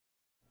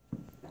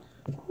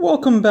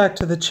Welcome back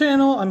to the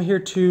channel. I'm here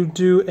to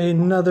do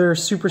another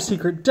super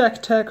secret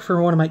deck tech for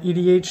one of my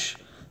EDH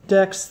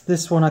decks.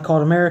 This one I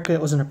called America.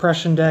 It was an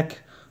oppression deck,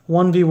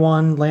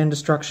 1v1, land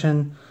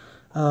destruction.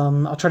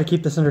 I'll try to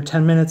keep this under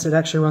 10 minutes. It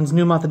actually runs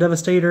Numot the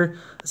Devastator,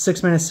 a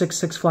 6-mana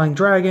 6/6 flying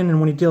dragon, and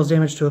when he deals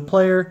damage to a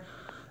player,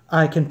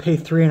 I can pay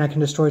 3 and I can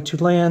destroy 2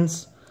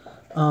 lands.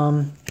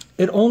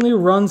 It only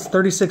runs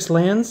 36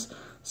 lands,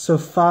 so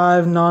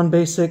 5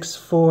 non-basics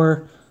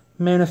for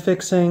mana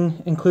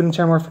fixing, including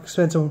Terramorphic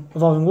Expansive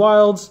Evolving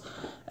Wilds,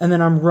 and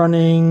then I'm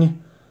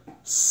running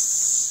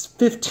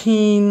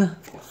 15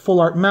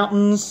 full art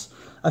mountains.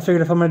 I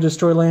figured if I'm going to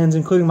destroy lands,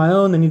 including my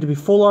own, they need to be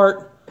full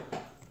art.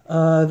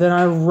 Then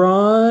I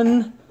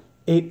run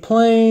 8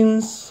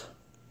 plains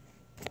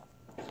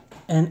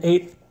and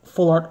 8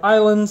 full art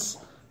islands,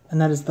 and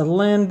that is the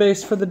land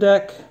base for the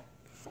deck.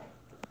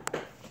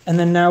 And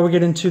then now we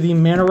get into the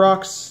mana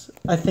rocks.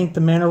 I think the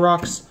mana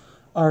rocks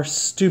are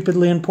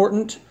stupidly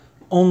important,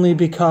 only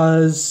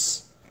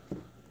because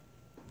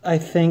I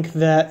think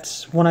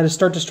that when I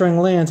start destroying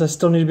lands, I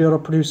still need to be able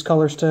to produce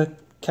colors to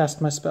cast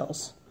my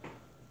spells.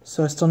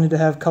 So I still need to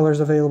have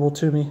colors available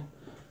to me.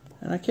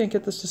 And I can't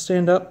get this to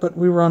stand up, but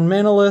we run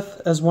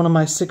Manolith as one of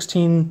my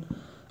 16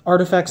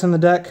 artifacts in the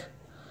deck.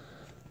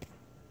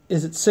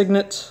 Izzet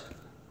Signet,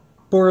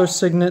 Boros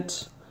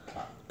Signet,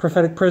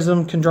 Prophetic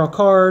Prism can draw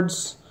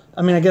cards.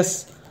 I mean, I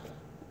guess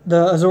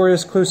the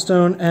Azorius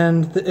Cluestone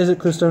and the Izzet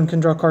Cluestone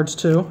can draw cards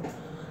too.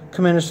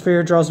 Commander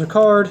Sphere draws a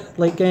card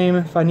late game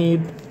if I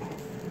need.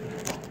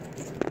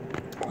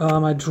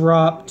 I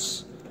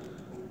dropped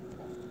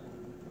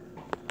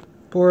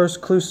Boros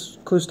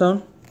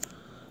Cluestone,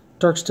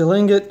 Darksteel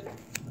Ingot,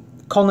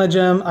 Khalna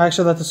Gem. I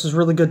actually thought this was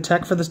really good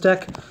tech for this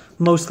deck,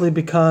 mostly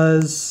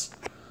because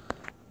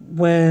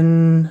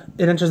when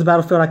it enters the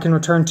battlefield, I can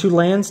return 2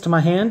 lands to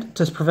my hand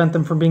to prevent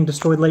them from being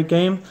destroyed late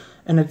game,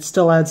 and it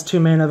still adds 2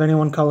 mana of any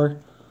one color.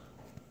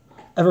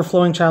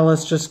 Everflowing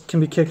Chalice just can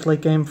be kicked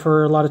late game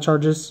for a lot of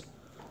charges.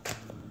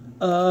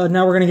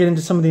 Now we're going to get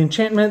into some of the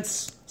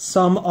enchantments.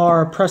 Some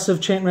are oppressive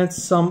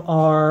enchantments, some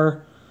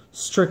are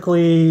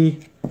strictly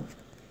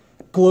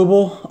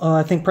global.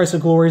 I think Price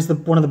of Glory is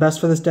one of the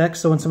best for this deck,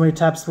 so when somebody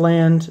taps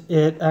land,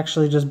 it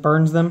actually just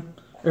burns them,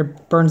 or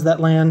burns that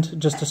land,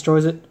 just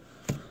destroys it.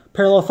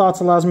 Parallel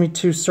Thoughts allows me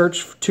to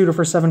search 2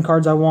 for 7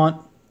 cards I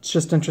want. It's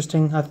just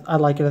interesting. I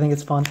like it. I think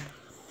it's fun.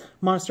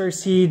 Monastery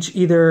Siege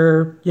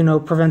either,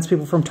 prevents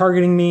people from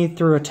targeting me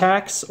through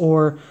attacks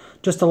or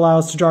just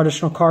allows to draw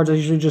additional cards. I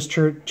usually just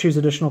choose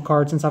additional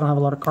cards since I don't have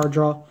a lot of card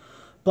draw.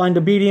 Blind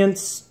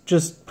Obedience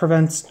just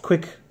prevents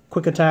quick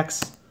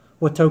attacks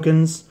with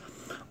tokens.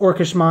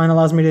 Orcish Mine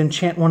allows me to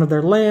enchant one of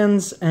their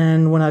lands,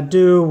 and when I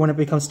do, when it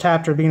becomes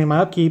tapped or beginning my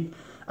upkeep,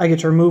 I get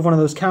to remove one of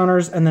those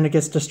counters, and then it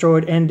gets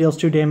destroyed and deals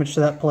 2 damage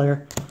to that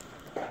player.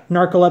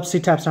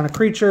 Narcolepsy taps down a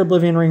creature.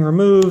 Oblivion Ring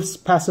removes.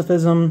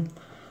 Pacifism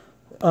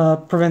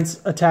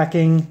prevents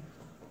attacking.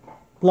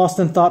 Lost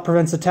in Thought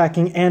prevents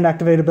attacking, and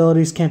activate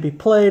abilities can't be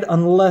played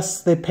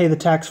unless they pay the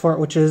tax for it,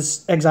 which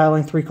is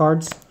exiling 3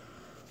 cards.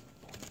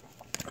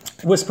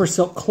 Whisper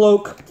Silk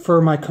Cloak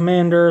for my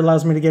commander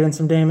allows me to get in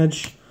some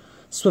damage.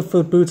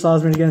 Swiftfoot Boots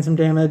allows me to get in some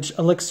damage.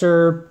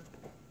 Elixir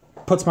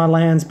puts my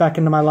lands back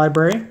into my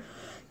library.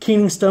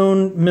 Keening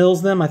Stone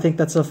mills them. I think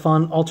that's a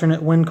fun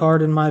alternate win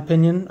card in my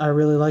opinion. I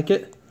really like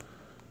it.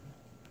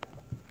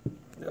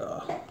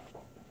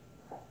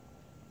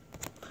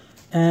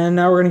 And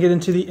now we're going to get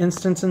into the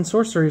instants and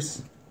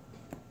sorceries.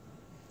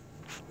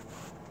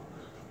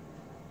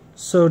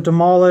 So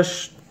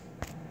Demolish,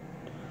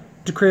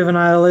 Decree of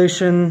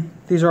Annihilation,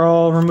 these are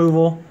all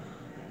removal.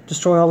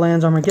 Destroy all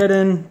lands,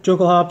 Armageddon,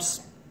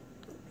 Jokelhops,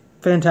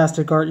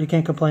 fantastic art, you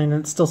can't complain.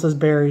 And it still says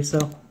Bury,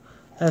 so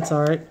that's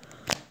alright.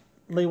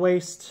 Lay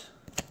Waste,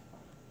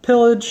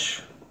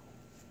 Pillage,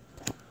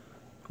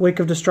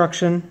 Wake of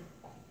Destruction,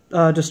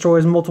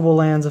 destroys multiple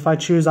lands. If I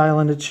choose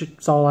island,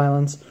 it's all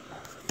islands.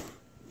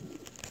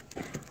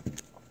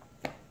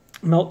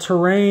 Melt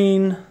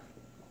Terrain,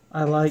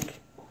 I like.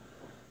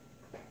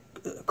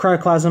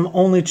 Cryoclasm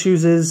only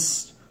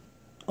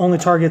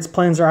targets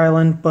plains or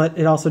island, but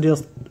it also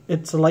deals,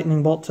 it's a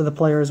lightning bolt to the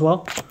player as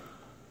well.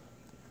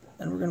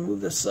 And we're going to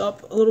move this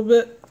up a little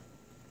bit.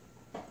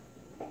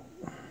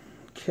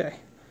 Okay.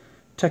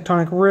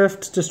 Tectonic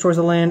Rift destroys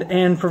a land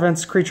and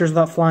prevents creatures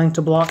without flying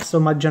to block, so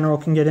my general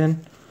can get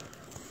in.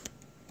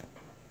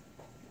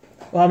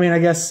 Well, I mean, I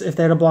guess if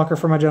they had a blocker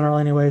for my general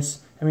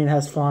anyways, I mean, it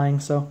has flying,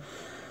 so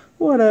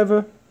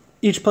whatever.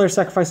 Each player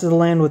sacrifices a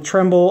land with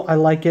Tremble. I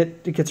like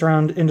it. It gets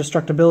around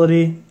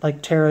indestructibility,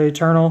 like Terra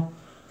Eternal.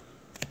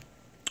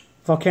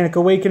 Volcanic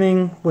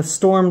Awakening with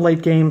Storm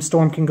late game.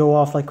 Storm can go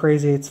off like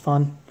crazy. It's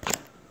fun.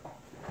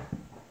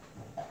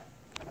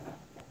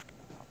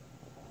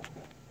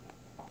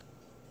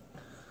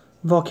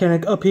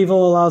 Volcanic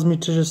Upheaval allows me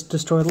to just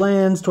destroy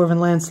lands.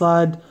 Dwarven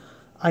Landslide.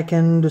 I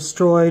can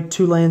destroy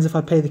 2 lands if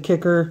I pay the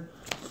kicker.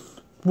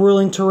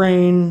 Whirling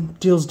Terrain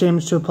deals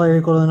damage to a player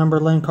equal to the number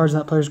of land cards in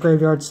that player's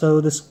graveyard,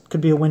 so this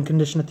could be a win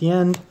condition at the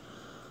end.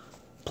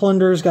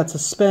 Plunder's got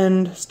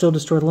Suspend, still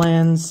destroyed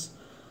lands.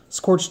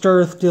 Scorched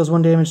Earth deals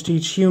 1 damage to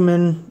each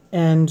human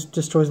and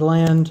destroys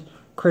land.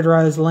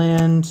 Craterized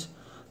Land.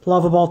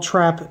 Lava Ball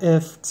Trap,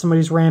 if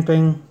somebody's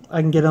ramping,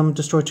 I can get them,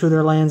 destroy 2 of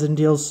their lands and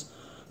deals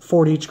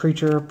 4 to each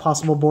creature,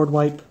 possible board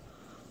wipe.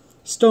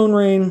 Stone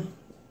Rain,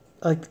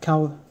 like the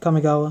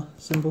Kamigawa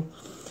symbol.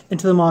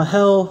 Into the Maw of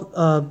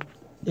Hell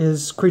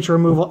is creature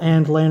removal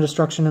and land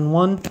destruction in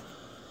 1.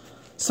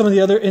 Some of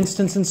the other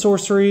instants and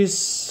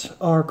sorceries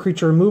are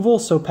creature removal,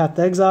 so Path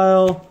to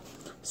Exile,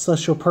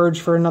 Celestial Purge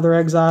for another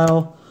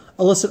exile,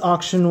 Illicit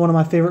Auction, one of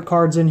my favorite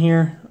cards in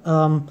here.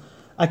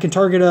 I can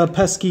target a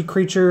pesky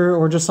creature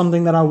or just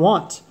something that I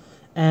want,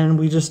 and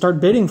we just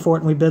start bidding for it,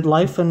 and we bid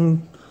life,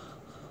 and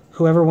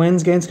whoever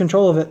wins gains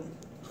control of it.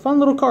 Fun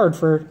little card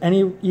for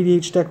any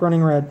EDH deck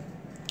running red,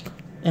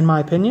 in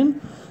my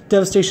opinion.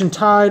 Devastation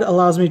Tide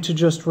allows me to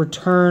just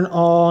return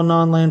all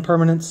non-land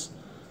permanents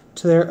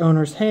to their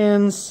owner's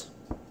hands.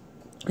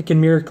 I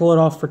can Miracle it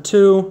off for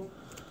 2.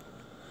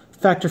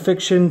 Fact or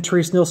Fiction,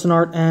 Therese Nielsen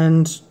art,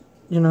 and,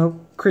 you know,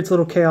 creates a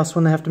little chaos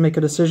when they have to make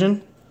a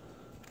decision.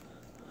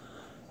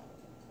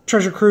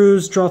 Treasure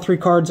Cruise, draw 3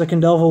 cards. I can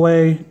delve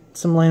away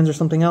some lands or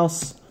something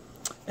else.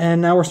 And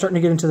now we're starting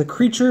to get into the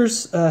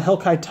creatures.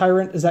 Hellkite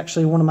Tyrant is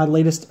actually one of my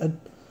latest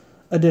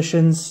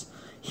additions.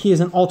 He is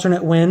an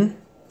alternate win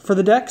for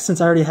the deck,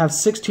 since I already have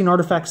 16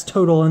 artifacts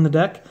total in the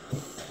deck.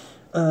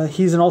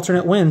 He's an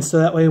alternate win, so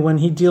that way when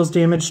he deals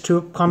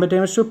combat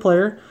damage to a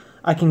player,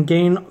 I can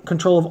gain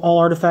control of all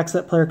artifacts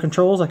that player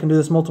controls. I can do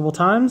this multiple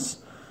times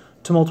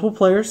to multiple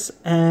players,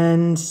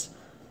 and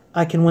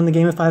I can win the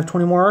game if I have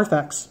 20 more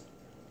artifacts.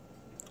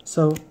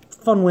 So,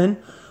 fun win.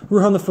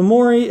 Ruhan the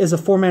Fomori is a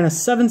 4-mana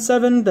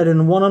 7/7 that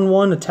in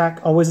one-on-one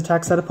always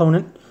attacks that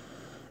opponent.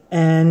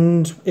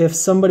 And if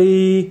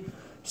somebody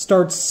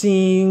starts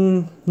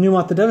seeing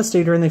Numot the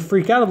Devastator and they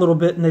freak out a little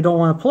bit and they don't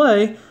want to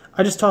play,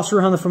 I just toss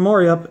Ruhan the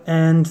Fomori up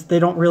and they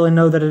don't really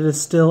know that it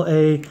is still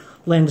a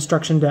land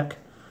destruction deck.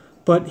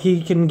 But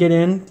he can get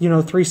in, you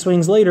know, 3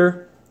 swings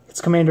later,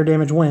 it's commander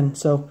damage win.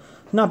 So,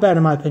 not bad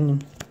in my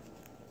opinion.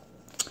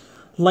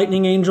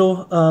 Lightning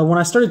Angel. When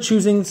I started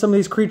choosing some of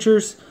these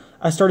creatures,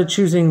 I started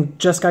choosing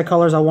Jeskai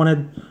colors. I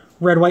wanted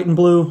red, white, and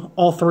blue,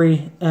 all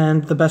 3,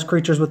 and the best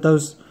creatures with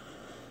those.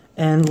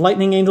 And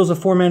Lightning Angel's a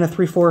 4-mana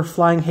 3/4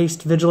 flying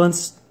haste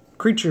vigilance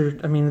creature.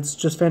 I mean, it's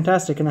just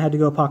fantastic, and I had to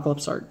go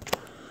Apocalypse art.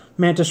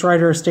 Mantis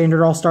Rider, a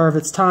standard all-star of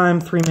its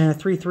time, 3-mana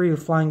 3/3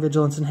 with flying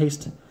vigilance and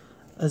haste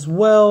as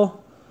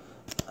well.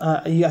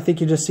 I think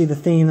you just see the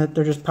theme that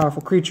they're just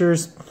powerful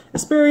creatures.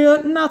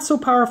 Asperia, not so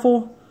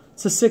powerful.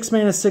 It's a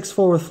 6-mana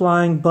 6/4 with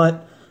flying,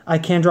 but I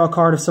can draw a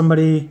card if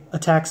somebody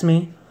attacks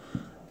me.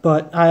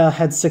 But I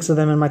had 6 of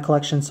them in my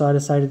collection, so I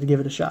decided to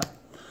give it a shot.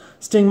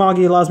 Sting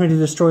Moggy allows me to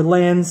destroy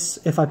lands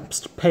if I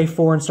pay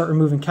 4 and start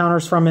removing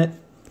counters from it.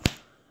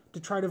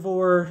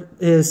 Detritivore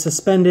is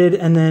suspended,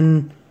 and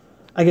then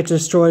I get to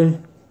destroy,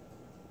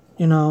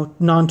 you know,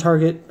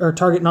 non-target or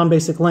target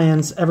non-basic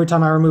lands every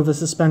time I remove a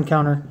suspend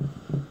counter.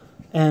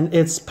 And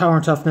its power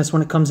and toughness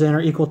when it comes in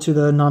are equal to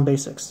the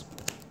non-basics.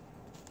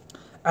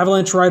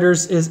 Avalanche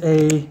Riders is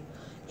a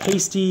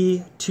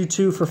hasty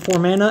 2/2 for 4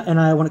 mana, and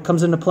when it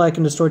comes into play, I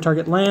can destroy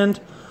target land.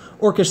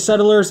 Orcish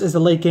Settlers is a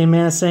late game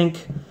mana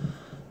sink.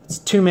 It's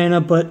 2 mana,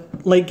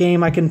 but late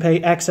game I can pay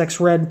XX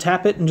red,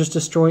 tap it, and just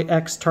destroy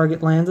X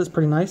target lands. It's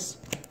pretty nice.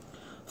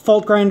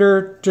 Fault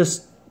Grinder,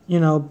 just, you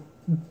know,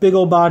 big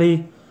old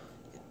body.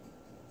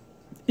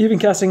 Even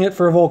casting it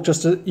for evoke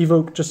just to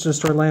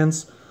destroy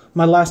lands.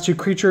 My last 2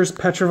 creatures,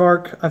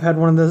 Petrivarch. I've had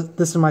one of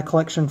this in my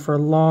collection for a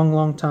long,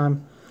 long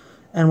time.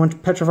 And when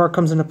Petrivarch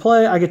comes into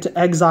play, I get to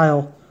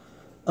exile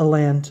a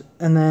land.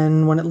 And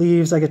then when it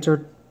leaves, I get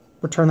to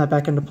return that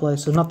back into play.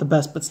 So not the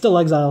best, but still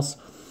exiles.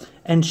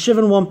 And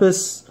Shivan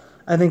Wumpus,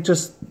 I think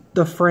just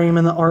the frame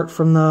and the art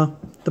from the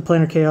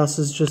Planar Chaos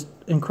is just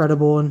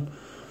incredible. And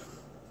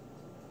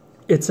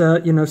it's a,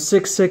 you know,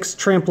 6/6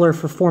 trampler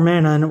for 4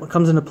 mana, and when it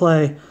comes into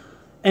play,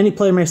 any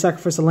player may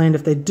sacrifice a land.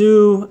 If they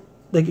do,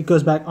 it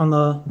goes back on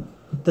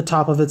the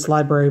top of its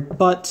library.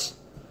 But,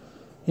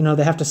 you know,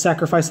 they have to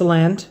sacrifice a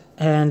land,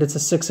 and it's a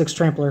 6/6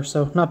 trampler,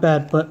 so not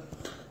bad. But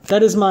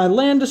that is my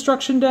land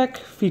destruction deck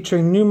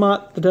featuring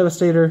Numot the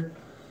Devastator.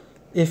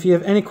 If you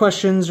have any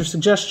questions or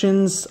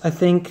suggestions, I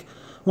think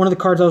one of the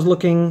cards I was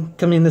looking,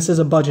 I mean, this is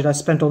a budget. I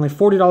spent only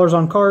 $40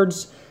 on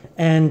cards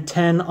and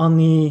 $10 on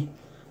the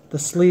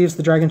sleeves,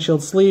 the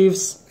Dragonshield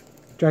sleeves.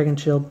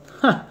 Dragonshield,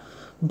 huh.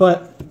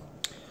 But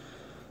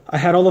I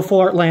had all the full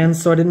art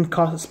lands, so I didn't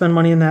spend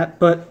money in that.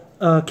 But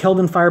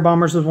Keldon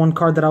Firebombers was one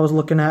card that I was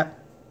looking at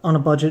on a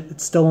budget.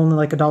 It's still only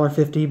like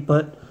 $1.50,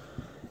 but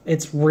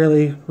it's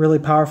really, really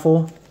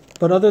powerful.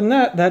 But other than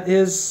that, that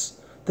is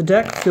the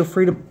deck. Feel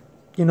free to,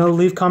 you know,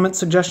 leave comments,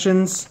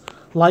 suggestions,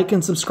 like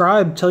and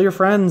subscribe. Tell your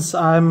friends.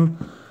 I'm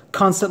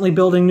constantly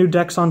building new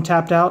decks on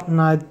Tapped Out,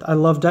 and I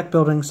love deck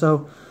building.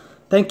 So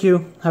thank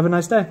you. Have a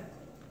nice day.